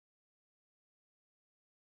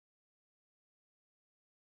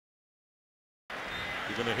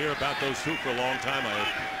You're going to hear about those two for a long time. I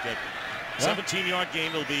get 17-yard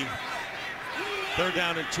gain. It'll be 3rd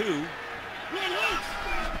down and 2.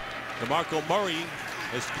 DeMarco Murray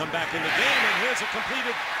has come back in the game, and here's a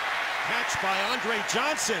completed catch by Andre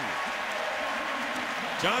Johnson.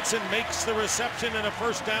 Johnson makes the reception and a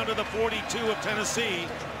 1st down to the 42 of Tennessee,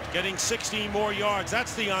 getting 16 more yards.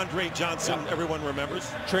 That's the Andre Johnson everyone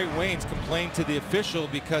remembers. Trey Waynes complained to the official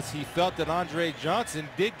because he felt that Andre Johnson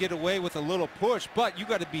did get away with a little push, but you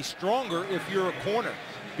got to be stronger if you're a corner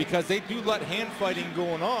because they do let hand fighting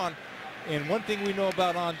going on. And one thing we know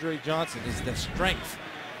about Andre Johnson is the strength.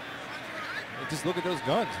 Just look at those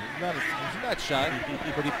guns. He's not shy,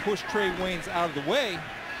 but he pushed Trey Waynes out of the way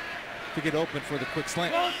to get open for the quick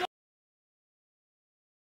slant.